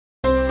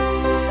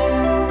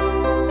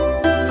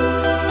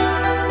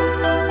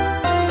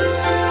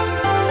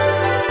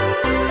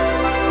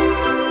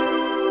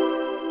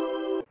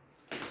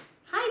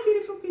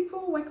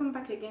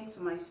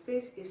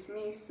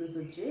me,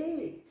 Sister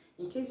J.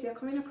 In case you're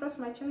coming across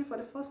my channel for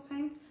the first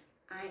time,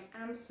 I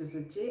am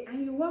Sister J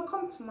and you're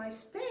welcome to my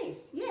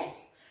space.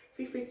 Yes,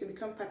 feel free to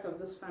become part of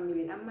this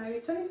family. And my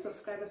returning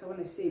subscribers, I want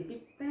to say a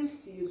big thanks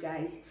to you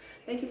guys.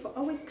 Thank you for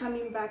always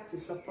coming back to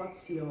support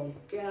your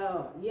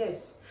girl.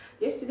 Yes,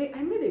 yesterday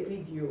I made a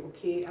video,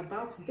 okay,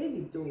 about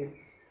Davido.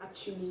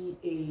 Actually,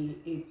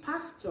 a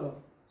pastor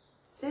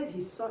said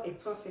he saw a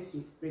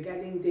prophecy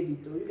regarding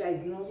Davido. You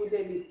guys know who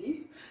David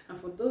is,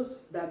 and for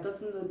those that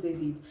doesn't know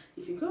David,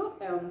 if you go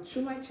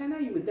through my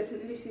channel, you will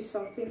definitely see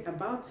something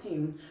about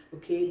him,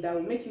 okay, that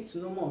will make you to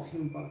know more of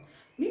him. But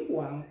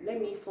meanwhile,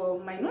 for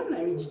my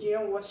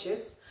non-Nigerian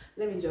watchers,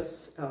 let me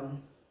just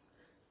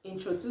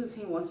introduce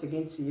him once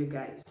again to you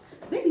guys.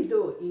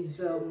 Davido is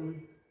a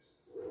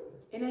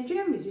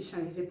Nigerian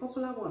musician. He's a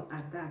popular one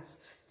at that.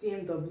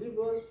 DMW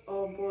Boss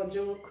or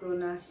Joe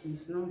Krona,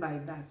 he's known by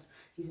that.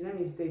 His name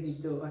is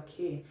Davido,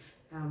 okay.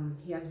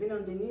 He has been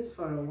on the news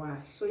for a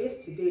while. So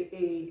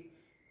yesterday,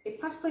 a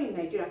pastor in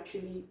Nigeria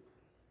actually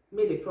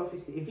made a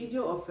prophecy. A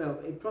video of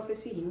a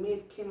prophecy he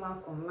made came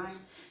out online.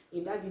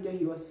 In that video,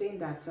 he was saying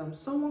that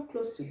someone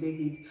close to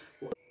David,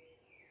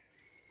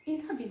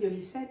 in that video,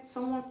 he said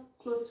someone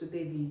close to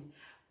David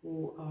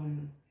will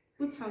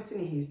put something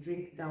in his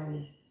drink that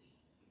will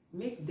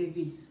make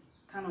David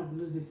kind of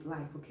lose his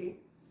life, okay.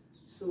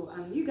 So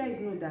you guys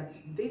know that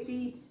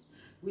David,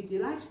 with the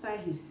lifestyle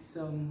he's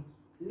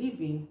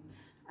living,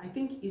 I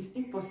think it's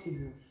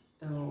impossible.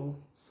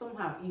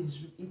 Somehow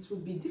it will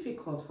be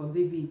difficult for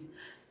David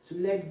to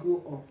let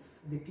go of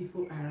the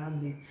people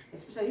around him.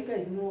 Especially, you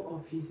guys know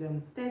of his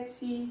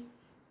 30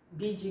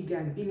 BG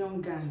gang,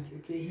 billion gang,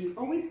 okay. He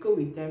always go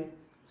with them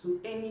to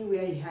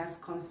anywhere he has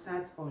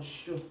concerts or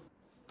show.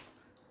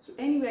 So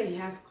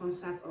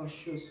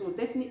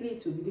definitely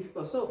it will be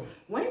difficult. So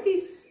when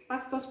this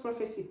pastor's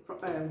prophecy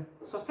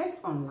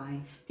surfaced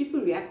online, people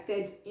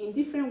reacted in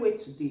different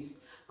ways to this.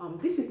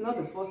 This is not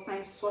the first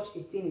time such a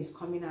thing is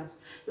coming out.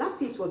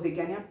 Last year it was a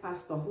Ghanaian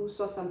pastor who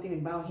saw something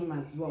about him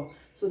as well.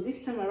 So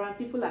this time around,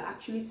 people are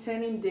actually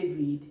telling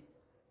David,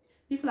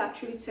 people are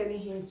actually telling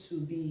him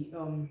to be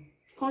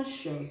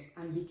conscious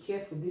and be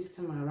careful this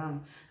time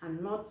around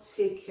and not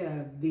take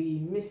the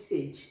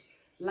message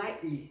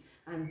lightly.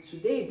 And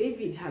today,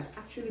 David has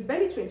actually,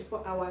 barely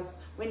 24 hours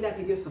when that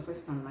video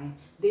surfaced online,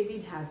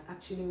 David has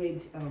actually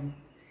made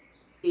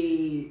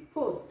a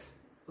post,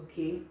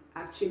 okay,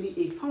 actually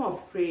a form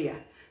of prayer,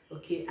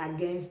 okay,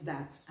 against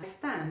that. I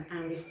stand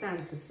and we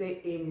stand to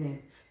say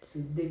amen to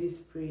David's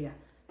prayer.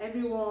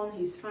 Everyone,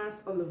 his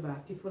fans all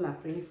over, people are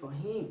praying for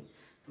him,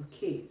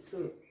 okay.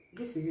 So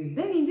this is it.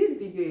 Then in this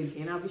video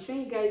again, I'll be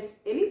showing you guys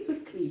a little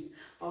clip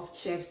of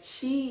Chef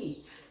Chi.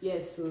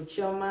 Yes, so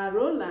Chioma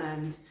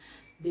Rowland,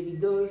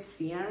 Davido's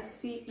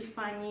fiancé,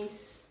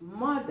 Ifani's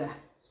mother.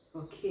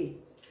 Okay,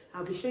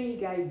 I'll be showing you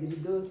guys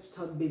Davido's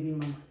third baby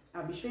mama.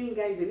 I'll be showing you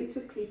guys a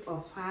little clip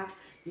of her.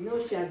 You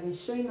know, she has been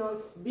showing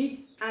us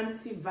big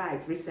auntie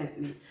vibe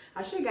recently.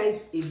 I'll show you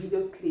guys a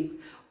video clip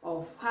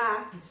of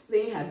her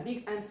displaying her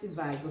big auntie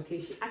vibe. Okay,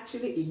 she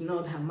actually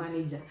ignored her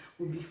manager,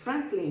 Ubi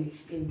Franklin,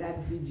 in that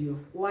video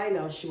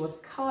while she was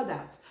called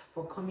out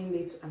for coming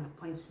late to an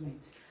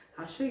appointment.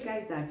 I'll show you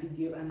guys that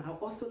video, and I'll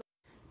also,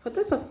 for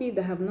those of you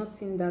that have not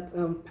seen that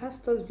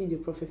pastor's video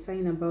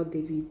prophesying about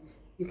David,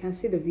 you can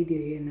see the video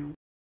here now.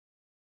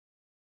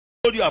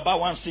 I told you about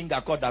one singer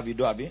called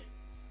Davido, Abi.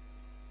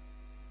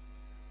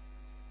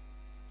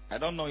 I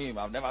don't know him.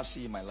 I've never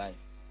seen him in my life.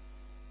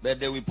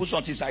 But they will put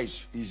something inside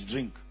his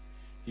drink.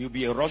 He'll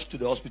be rushed to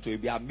the hospital. He'll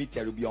be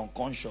admitted. He'll be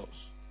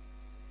unconscious.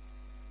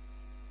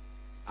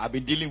 I've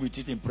been dealing with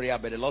it in prayer,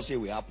 but the Lord said it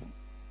will happen.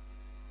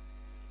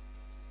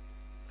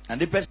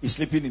 And the person is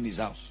sleeping in his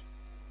house.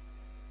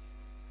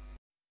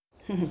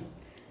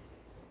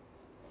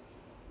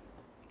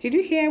 Did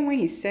you hear when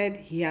he said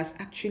he has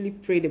actually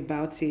prayed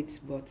about it?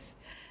 But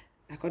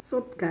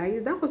so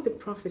guys, that was the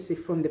prophecy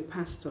from the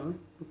pastor,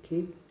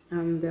 okay.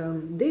 And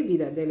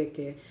David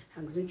Adeleke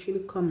has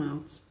actually come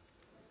out.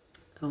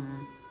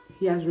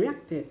 He has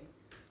reacted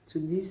to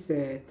this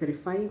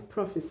terrifying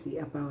prophecy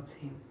about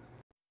him.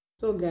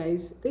 So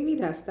guys,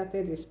 David has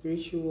started a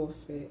spiritual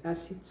warfare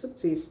as he took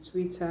to his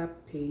Twitter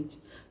page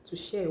to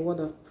share a word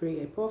of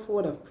prayer, a powerful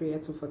word of prayer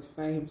to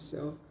fortify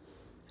himself.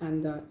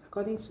 And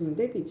according to him,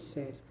 David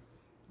said,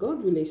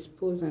 God will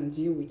expose and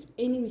deal with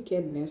any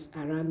wickedness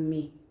around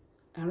me,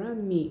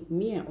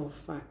 near or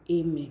far.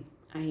 Amen.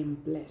 I am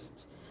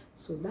blessed.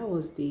 So that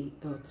was the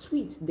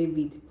tweet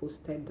David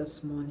posted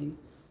this morning.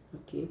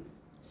 Okay.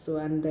 So,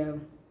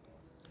 and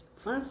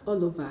fans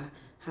all over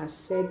has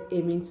said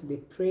amen to the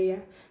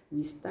prayer.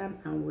 We stand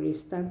and we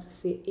stand to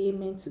say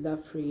amen to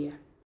that prayer.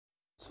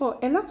 So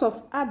a lot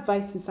of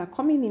advices are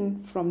coming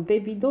in from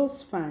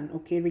Davido's fan,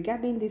 okay,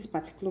 regarding this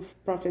particular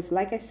prophecy.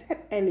 Like I said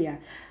earlier,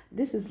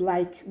 this is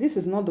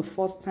not the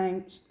first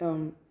time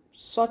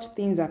such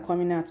things are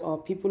coming out,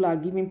 or people are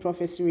giving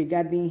prophecy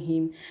regarding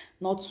him,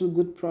 not too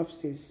good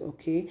prophecies,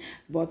 okay.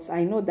 But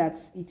I know that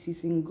it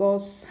is in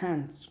God's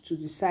hands to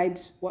decide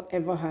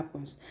whatever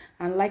happens.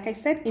 And like I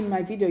said in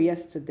my video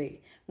yesterday,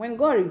 when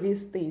God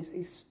reveals things,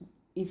 it's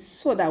it's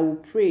so that we'll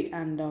pray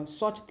and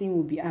such thing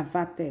will be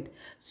averted.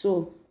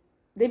 So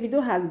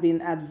Davido has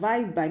been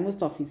advised by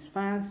most of his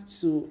fans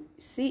to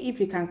see if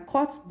he can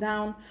cut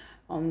down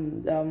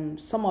on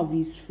some of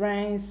his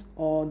friends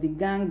or the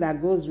gang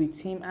that goes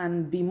with him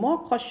and be more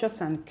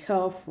cautious and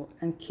careful.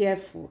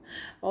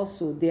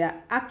 Also, there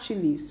are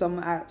actually some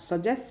are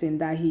suggesting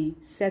that he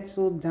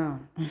settle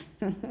down,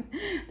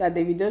 that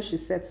Davido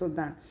should settle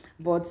down.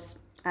 But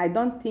I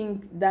don't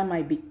think that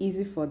might be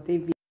easy for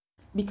David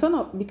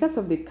because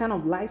of the kind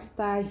of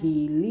lifestyle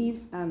he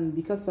lives and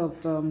because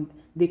of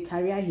the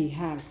career he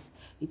has.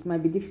 It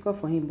might be difficult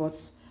for him, but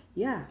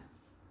yeah,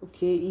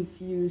 okay,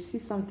 if you see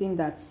something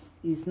that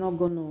is not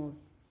gonna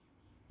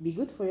be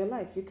good for your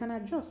life, you can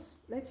adjust.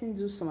 Let him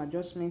do some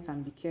adjustments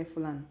and be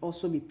careful and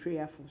also be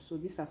prayerful. So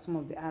these are some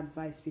of the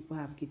advice people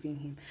have given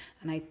him,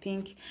 and I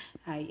think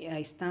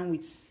I stand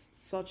with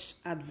such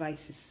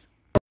advices.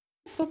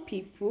 So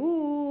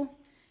people,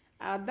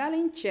 our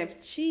darling Chef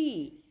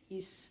Chi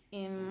is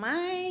in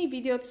my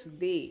video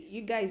today.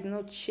 You guys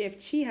know Chef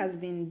Chi has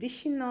been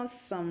dishing us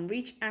some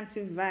rich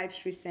auntie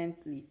vibes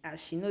recently,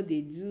 as she know they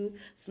do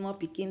small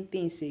picking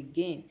things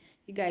again.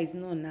 You guys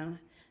know now.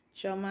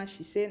 Chioma,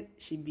 she said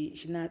she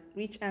not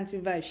rich auntie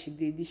vibes, she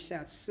did dish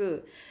out.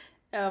 So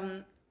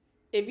a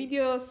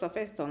video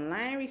surfaced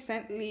online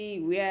recently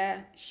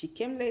where she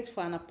came late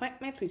for an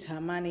appointment with her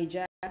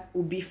manager,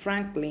 Ubi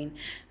Franklin,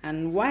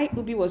 and while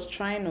Ubi was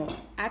trying to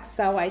ask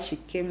her why she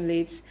came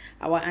late,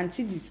 our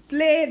auntie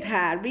displayed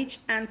her rich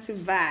auntie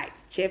vibe.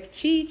 Chef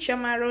Chi,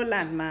 Chioma,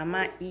 Rowland,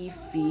 Mama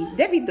Ify,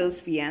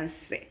 Davido's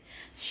fiance.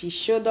 She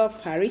showed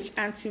off her rich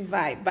auntie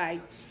vibe by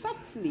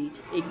subtly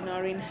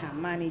ignoring her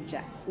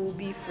manager,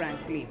 Ubi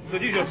Franklin. So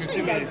this is your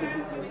 15 minutes. The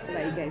video so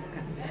that you guys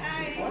can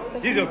watch.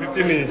 This is your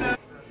 15 minutes.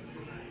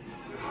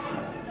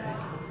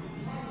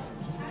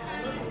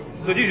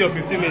 So this is your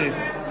 15 minutes.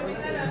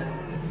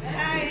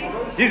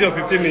 This is your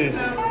 15 minutes.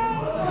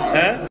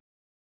 Eh?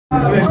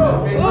 Ubi!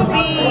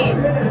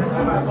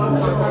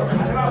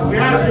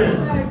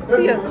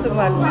 See your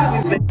stomach.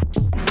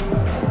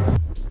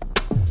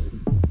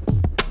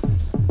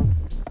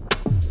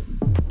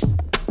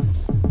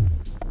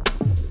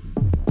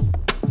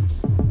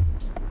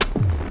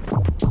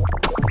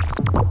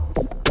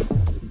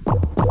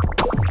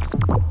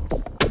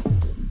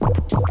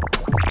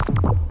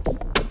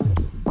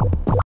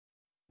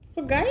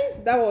 So guys,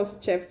 that was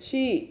Chef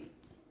Chi.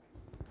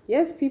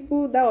 Yes,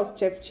 people, that was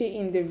Chef Chi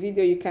in the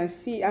video. You can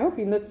see, I hope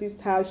you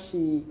noticed how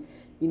she,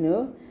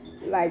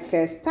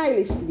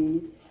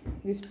 stylishly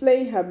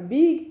displaying her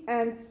big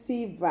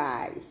auntie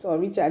vibes or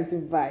rich auntie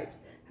vibes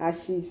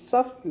as she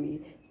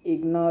softly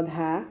ignored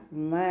her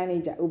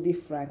manager, Ubi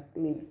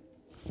Franklin.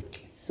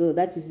 So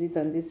that is it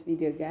on this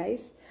video,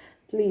 guys.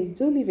 Please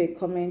do leave a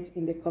comment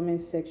in the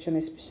comment section,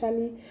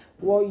 especially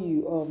what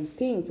you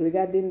think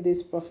regarding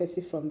this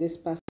prophecy from this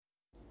pastor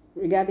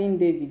regarding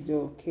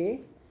Davido. Okay,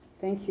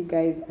 thank you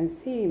guys, and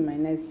see you in my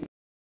next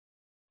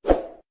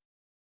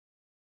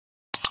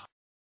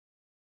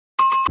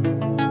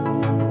video.